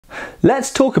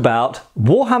Let's talk about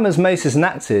Warhammers, maces and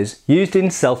axes used in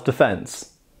self-defense.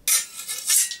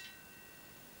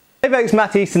 Hey folks,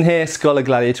 Matt Easton here, Scholar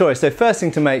Gladiatoris. So first thing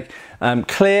to make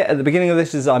clear at the beginning of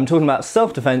this is I'm talking about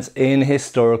self-defense in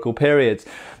historical periods.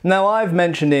 Now I've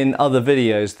mentioned in other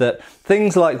videos that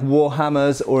things like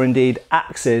warhammers or indeed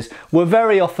axes were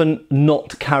very often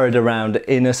not carried around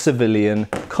in a civilian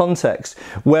context,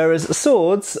 whereas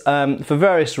swords, for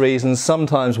various reasons,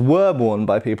 sometimes were worn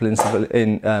by people in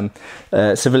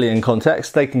civilian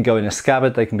context. They can go in a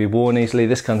scabbard, they can be worn easily,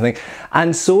 this kind of thing.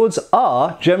 And swords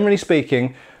are, generally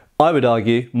speaking, I would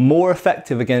argue, more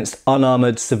effective against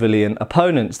unarmoured civilian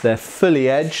opponents. They're fully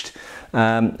edged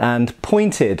and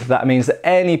pointed. That means that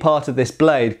any part of this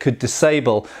blade could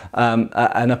disable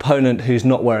an opponent who's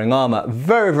not wearing armour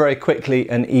very, very quickly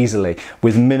and easily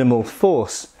with minimal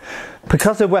force.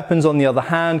 Percussive weapons, on the other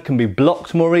hand, can be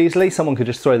blocked more easily. Someone could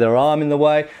just throw their arm in the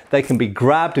way. They can be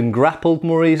grabbed and grappled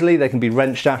more easily. They can be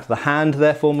wrenched out of the hand,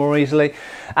 therefore, more easily.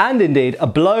 And indeed, a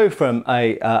blow from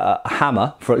a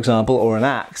hammer, for example, or an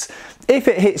axe, if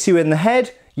it hits you in the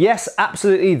head, yes,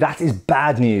 absolutely, that is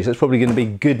bad news. That's probably going to be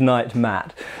good night,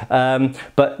 Matt.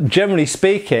 But generally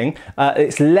speaking,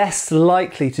 it's less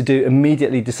likely to do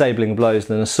immediately disabling blows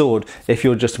than a sword if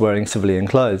you're just wearing civilian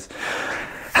clothes.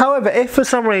 However, if for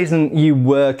some reason you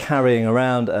were carrying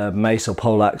around a mace or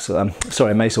poleaxe,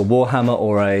 mace or warhammer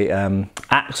or a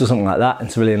axe or something like that in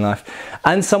civilian life,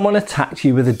 and someone attacked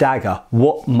you with a dagger,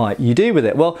 what might you do with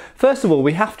it? Well, first of all,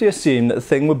 we have to assume that the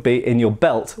thing would be in your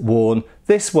belt, worn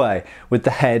this way, with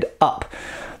the head up.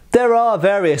 There are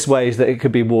various ways that it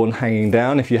could be worn hanging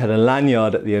down if you had a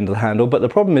lanyard at the end of the handle, but the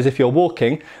problem is if you're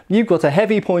walking, you've got a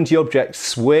heavy pointy object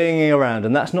swinging around,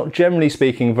 and that's not, generally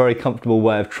speaking, a very comfortable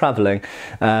way of travelling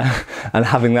and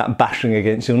having that bashing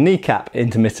against your kneecap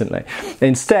intermittently.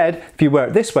 Instead, if you wear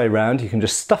it this way round, you can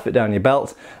just stuff it down your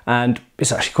belt, and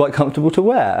it's actually quite comfortable to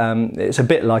wear. It's a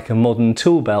bit like a modern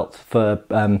tool belt for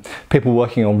people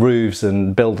working on roofs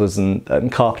and builders and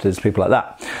carpenters, people like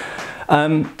that.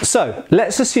 So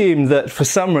let's assume that for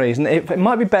some reason it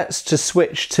might be best to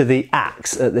switch to the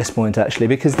axe at this point, actually,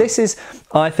 because this is,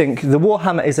 I think, the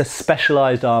Warhammer is a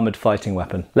specialised armoured fighting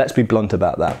weapon. Let's be blunt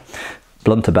about that.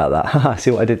 Blunt about that.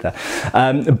 See what I did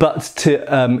there? But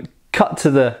to cut to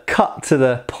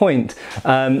the point,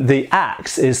 the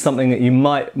axe is something that you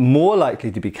might more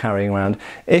likely to be carrying around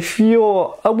if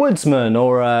you're a woodsman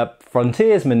or a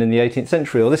frontiersman in the 18th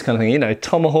century or this kind of thing. You know,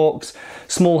 tomahawks,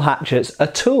 small hatchets are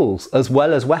tools as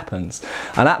well as weapons.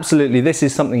 And absolutely, this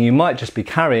is something you might just be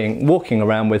carrying, walking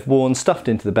around with, worn, stuffed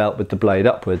into the belt with the blade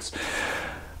upwards,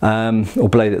 or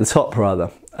blade at the top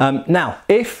rather. Now,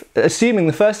 assuming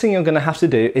the first thing you're going to have to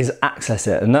do is access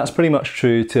it, and that's pretty much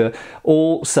true to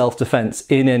all self-defense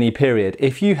in any period.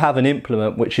 If you have an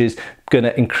implement which is going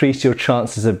to increase your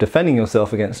chances of defending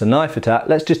yourself against a knife attack,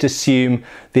 let's just assume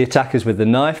the attack is with the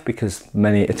knife, because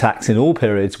many attacks in all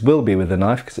periods will be with a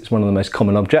knife because it's one of the most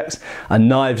common objects, and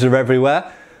knives are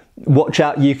everywhere. Watch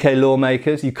out, UK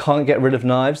lawmakers, you can't get rid of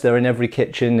knives. They're in every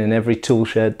kitchen, in every tool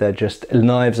shed. They're just,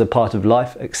 knives are part of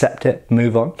life. Accept it,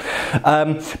 move on.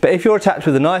 But if you're attacked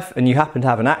with a knife and you happen to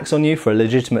have an axe on you for a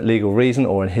legitimate legal reason,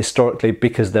 or historically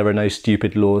because there are no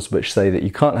stupid laws which say that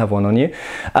you can't have one on you,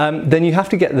 then you have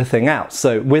to get the thing out.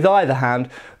 So with either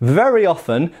hand, very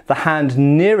often the hand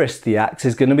nearest the axe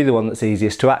is going to be the one that's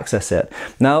easiest to access it.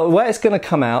 Now, the way it's going to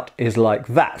come out is like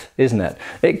that, isn't it?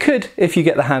 It could, if you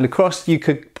get the hand across, you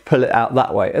could pull it out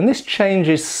that way, and this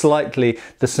changes slightly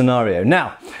the scenario.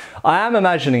 Now, I am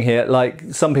imagining here, like,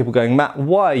 some people going, Matt,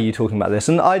 why are you talking about this?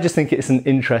 And I just think it's an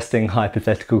interesting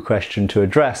hypothetical question to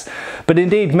address. But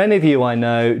indeed, many of you I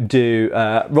know do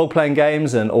role-playing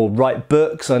games or write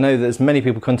books. I know there's many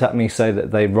people contact me say that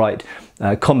they write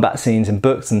combat scenes in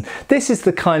books, and this is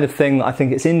the kind of thing that I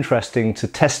think it's interesting to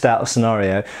test out a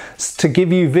scenario to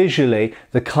give you visually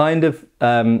the kind of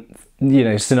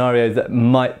scenario that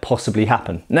might possibly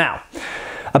happen. Now,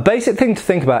 a basic thing to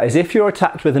think about is if you're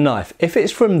attacked with a knife, if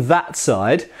it's from that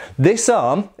side, this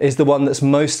arm is the one that's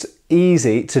most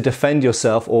easy to defend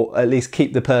yourself, or at least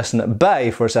keep the person at bay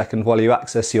for a second while you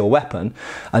access your weapon,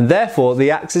 and therefore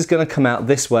the axe is going to come out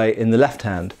this way in the left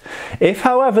hand. If,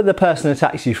 however, the person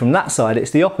attacks you from that side,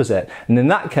 it's the opposite, and in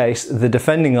that case the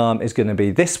defending arm is going to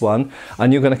be this one,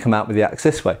 and you're going to come out with the axe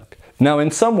this way. Now, in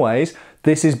some ways,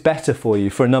 this is better for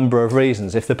you for a number of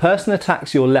reasons. If the person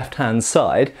attacks your left-hand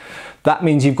side, that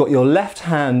means you've got your left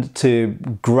hand to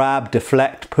grab,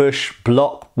 deflect, push,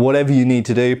 block, whatever you need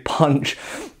to do, punch.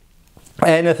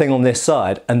 anything on this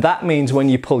side, and that means when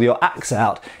you pull your axe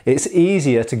out, it's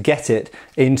easier to get it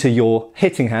into your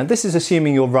hitting hand. This is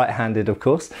assuming you're right-handed, of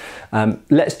course.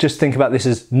 Let's just think about this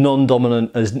as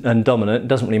non-dominant and dominant. It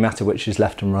doesn't really matter which is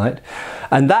left and right.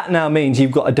 And that now means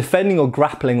you've got a defending or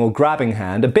grappling or grabbing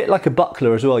hand, a bit like a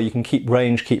buckler as well. You can keep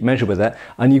range, keep measure with it,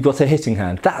 and you've got a hitting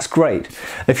hand. That's great.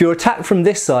 If you're attacked from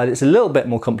this side, it's a little bit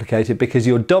more complicated because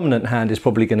your dominant hand is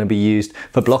probably going to be used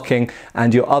for blocking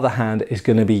and your other hand is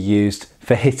going to be used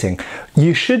for hitting.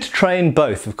 You should train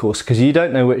both, of course, because you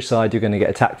don't know which side you're going to get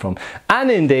attacked from.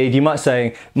 And indeed, you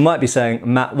might be saying,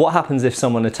 Matt, what happens if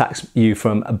someone attacks you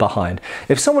from behind?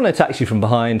 If someone attacks you from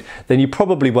behind, then you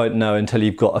probably won't know until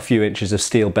you've got a few inches of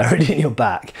steel buried in your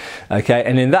back. Okay,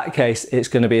 and in that case, it's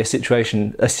going to be a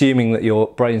situation, assuming that your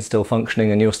brain's still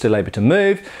functioning and you're still able to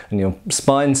move and your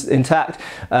spine's intact,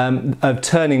 of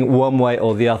turning one way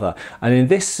or the other. And in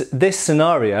this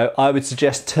scenario, I would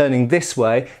suggest turning this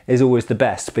way is always the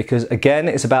best, because again,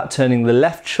 it's about turning the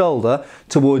left shoulder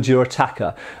towards your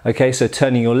attacker. Okay, so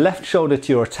turning your left shoulder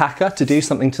to your attacker to do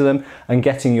something to them and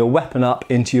getting your weapon up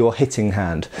into your hitting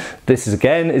hand. This is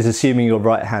again assuming you're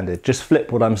right-handed. Just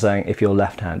flip what I'm saying if you're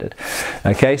left-handed.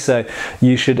 Okay, so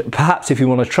you should perhaps, if you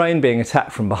want to train being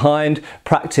attacked from behind,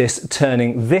 practice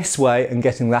turning this way and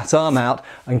getting that arm out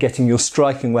and getting your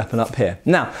striking weapon up here.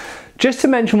 Now, just to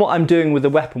mention what I'm doing with the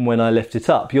weapon when I lift it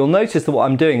up, you'll notice that what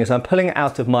I'm doing is I'm pulling it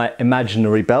out of my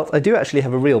imaginary belt. I do actually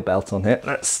have a real belt on here.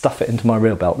 Let's stuff it into my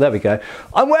real belt. There we go.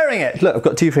 I'm wearing it. Look, I've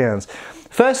got two free hands.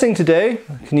 First thing to do,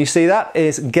 can you see that,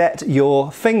 is get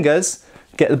your fingers,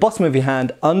 get the bottom of your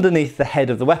hand underneath the head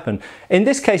of the weapon. In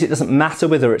this case, it doesn't matter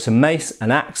whether it's a mace, an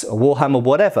axe, a warhammer,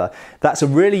 whatever. That's a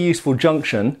really useful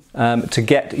junction to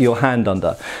get your hand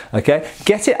under. Okay,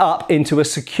 get it up into a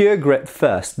secure grip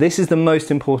first. This is the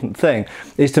most important thing,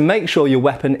 is to make sure your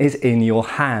weapon is in your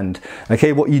hand.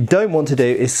 Okay, what you don't want to do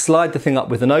is slide the thing up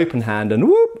with an open hand and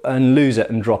whoop, and lose it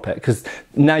and drop it, because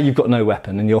now you've got no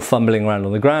weapon and you're fumbling around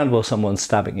on the ground while someone's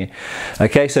stabbing you.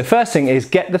 Okay, so first thing is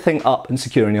get the thing up and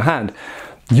secure in your hand.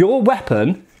 Your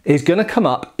weapon is going to come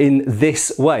up in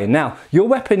this way. Now, your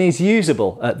weapon is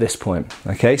usable at this point.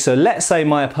 Okay, so let's say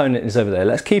my opponent is over there.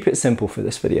 Let's keep it simple for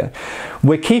this video.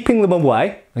 We're keeping them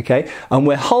away, okay, and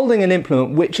we're holding an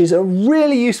implement which is a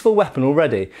really useful weapon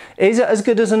already. Is it as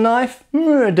good as a knife?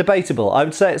 Debatable. I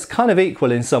would say it's kind of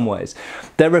equal in some ways.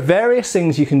 There are various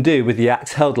things you can do with the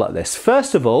axe held like this.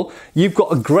 First of all, you've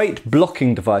got a great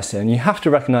blocking device here, and you have to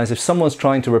recognize if someone's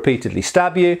trying to repeatedly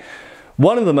stab you,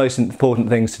 one of the most important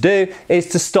things to do is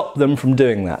to stop them from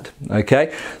doing that,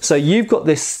 okay? So you've got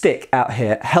this stick out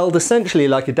here held essentially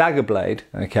like a dagger blade,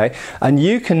 okay? And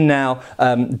you can now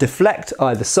deflect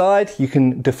either side. You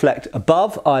can deflect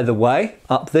above either way,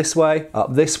 up this way,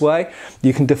 up this way.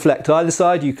 You can deflect either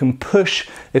side. You can push,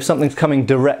 if something's coming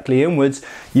directly inwards,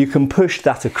 you can push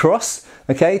that across,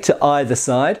 okay, to either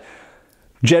side.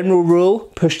 General rule,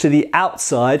 push to the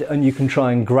outside and you can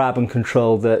try and grab and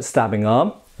control the stabbing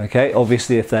arm. Okay,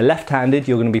 obviously if they're left-handed,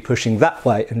 you're going to be pushing that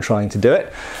way and trying to do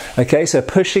it. Okay, so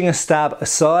pushing a stab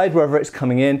aside wherever it's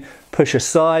coming in, push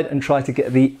aside and try to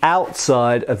get the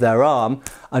outside of their arm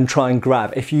and try and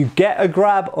grab. If you get a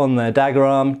grab on their dagger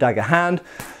arm, dagger hand,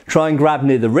 try and grab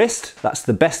near the wrist. That's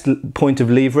the best point of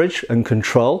leverage and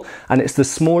control, and it's the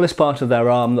smallest part of their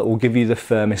arm that will give you the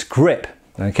firmest grip.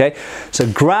 Okay,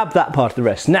 so grab that part of the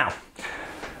wrist. Now,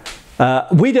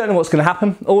 we don't know what's going to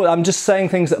happen. I'm just saying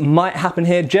things that might happen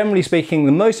here. Generally speaking,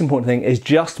 the most important thing is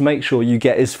just make sure you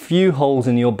get as few holes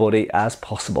in your body as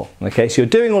possible. Okay, so you're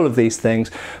doing all of these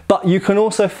things, but you can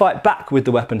also fight back with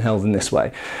the weapon held in this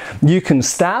way. You can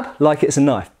stab like it's a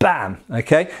knife. Bam!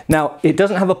 Okay, now it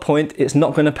doesn't have a point, it's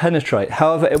not going to penetrate.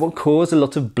 However, it will cause a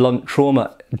lot of blunt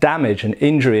trauma, damage and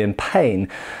injury and pain,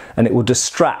 and it will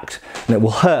distract and it will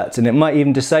hurt and it might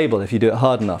even disable if you do it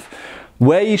hard enough.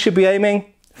 Where you should be aiming?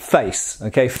 Face,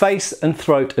 okay, face and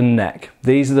throat and neck.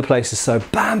 These are the places, so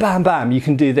bam, bam, bam, you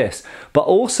can do this. But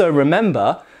also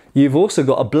remember, you've also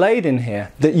got a blade in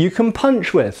here that you can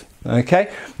punch with,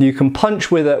 okay? You can punch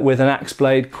with it with an axe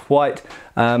blade quite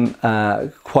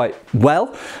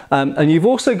well. And you've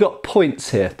also got points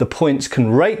here. The points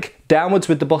can rake downwards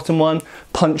with the bottom one,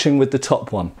 punching with the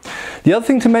top one. The other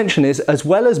thing to mention is, as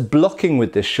well as blocking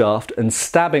with this shaft and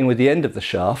stabbing with the end of the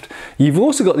shaft, you've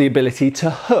also got the ability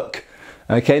to hook.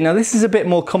 Okay, now this is a bit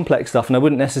more complex stuff and I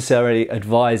wouldn't necessarily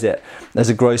advise it as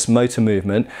a gross motor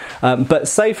movement, but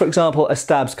say for example a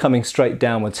stab's coming straight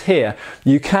downwards here,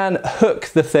 you can hook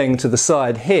the thing to the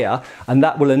side here and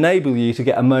that will enable you to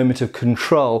get a moment of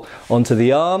control onto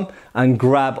the arm and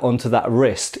grab onto that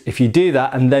wrist. If you do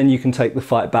that, and then you can take the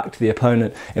fight back to the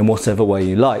opponent in whatever way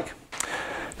you like.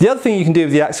 The other thing you can do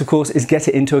with the axe, of course, is get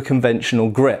it into a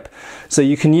conventional grip. So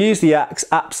you can use the axe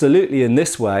absolutely in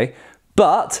this way,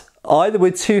 but either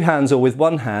with two hands or with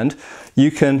one hand, you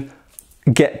can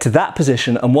get to that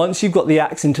position, and once you've got the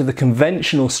axe into the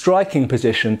conventional striking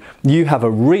position, you have a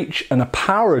reach and a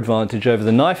power advantage over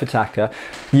the knife attacker.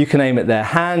 You can aim at their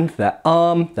hand, their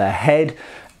arm, their head,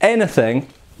 anything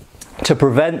to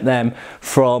prevent them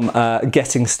from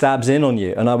getting stabs in on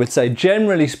you. And I would say,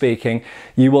 generally speaking,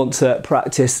 you want to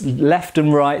practice left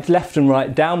and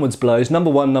right downwards blows, number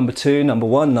one, number two, number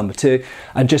one, number two,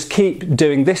 and just keep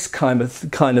doing this kind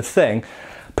of thing,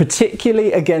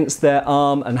 particularly against their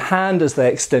arm and hand as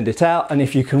they extend it out, and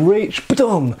if you can reach,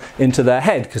 boom, into their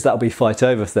head, because that'll be fight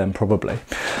over for them probably.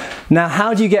 Now,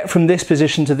 how do you get from this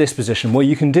position to this position? Well,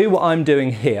 you can do what I'm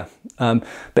doing here,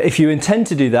 but if you intend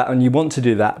to do that and you want to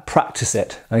do that, practice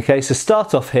it. Okay, so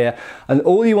start off here, and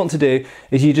all you want to do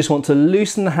is you just want to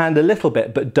loosen the hand a little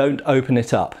bit, but don't open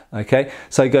it up. Okay,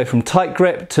 so go from tight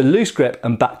grip to loose grip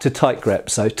and back to tight grip.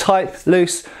 So tight,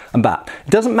 loose, and back.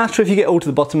 It doesn't matter if you get all to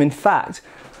the bottom. In fact,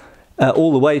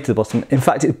 all the way to the bottom. In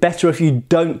fact, it's better if you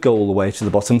don't go all the way to the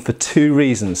bottom for two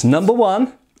reasons. Number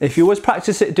one, if you always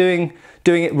practice it doing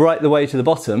it right the way to the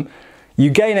bottom, you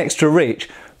gain extra reach,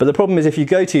 but the problem is if you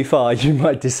go too far, you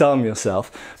might disarm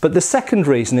yourself. But the second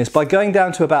reason is by going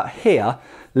down to about here,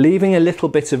 leaving a little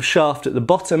bit of shaft at the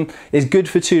bottom is good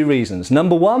for two reasons.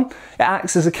 Number one, it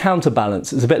acts as a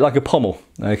counterbalance. It's a bit like a pommel,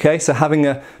 okay? So having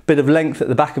a bit of length at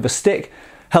the back of a stick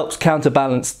helps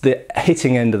counterbalance the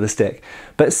hitting end of the stick.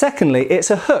 But secondly, it's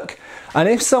a hook. And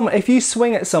if you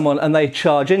swing at someone and they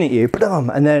charge in at you,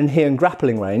 and they're in here in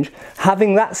grappling range,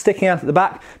 having that sticking out at the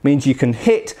back means you can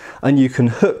hit and you can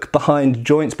hook behind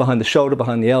joints, behind the shoulder,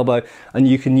 behind the elbow, and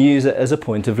you can use it as a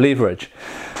point of leverage.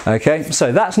 Okay,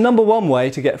 so that's number one way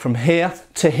to get from here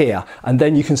to here, and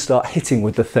then you can start hitting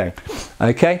with the thing.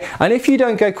 Okay, and if you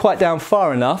don't go quite down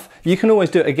far enough, you can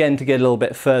always do it again to get a little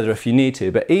bit further if you need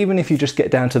to, but even if you just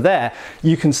get down to there,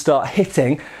 you can start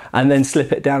hitting and then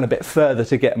slip it down a bit further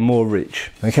to get more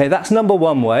reach. Okay, that's number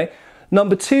one way.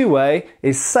 Number two way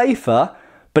is safer,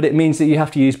 but it means that you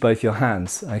have to use both your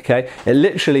hands. Okay, it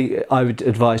literally, I would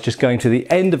advise just going to the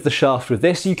end of the shaft with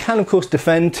this. You can of course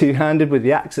defend two-handed with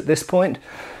the axe at this point,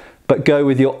 but go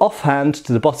with your off hand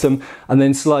to the bottom and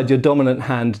then slide your dominant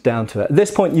hand down to it. At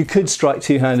this point you could strike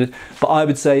two-handed, but I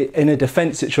would say in a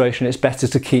defense situation it's better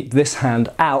to keep this hand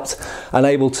out and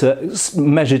able to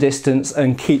measure distance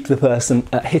and keep the person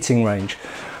at hitting range.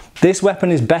 This weapon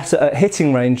is better at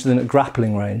hitting range than at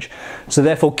grappling range, so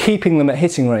therefore keeping them at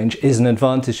hitting range is an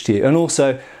advantage to you, and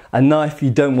also a knife,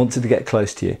 you don't want it to get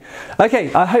close to you.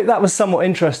 Okay, I hope that was somewhat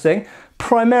interesting,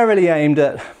 primarily aimed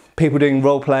at people doing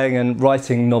role-playing and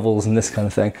writing novels and this kind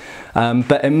of thing,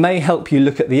 but it may help you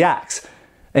look at the axe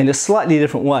in a slightly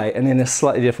different way and in a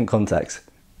slightly different context.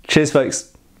 Cheers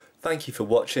folks. Thank you for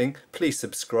watching. Please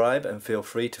subscribe and feel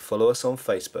free to follow us on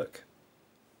Facebook.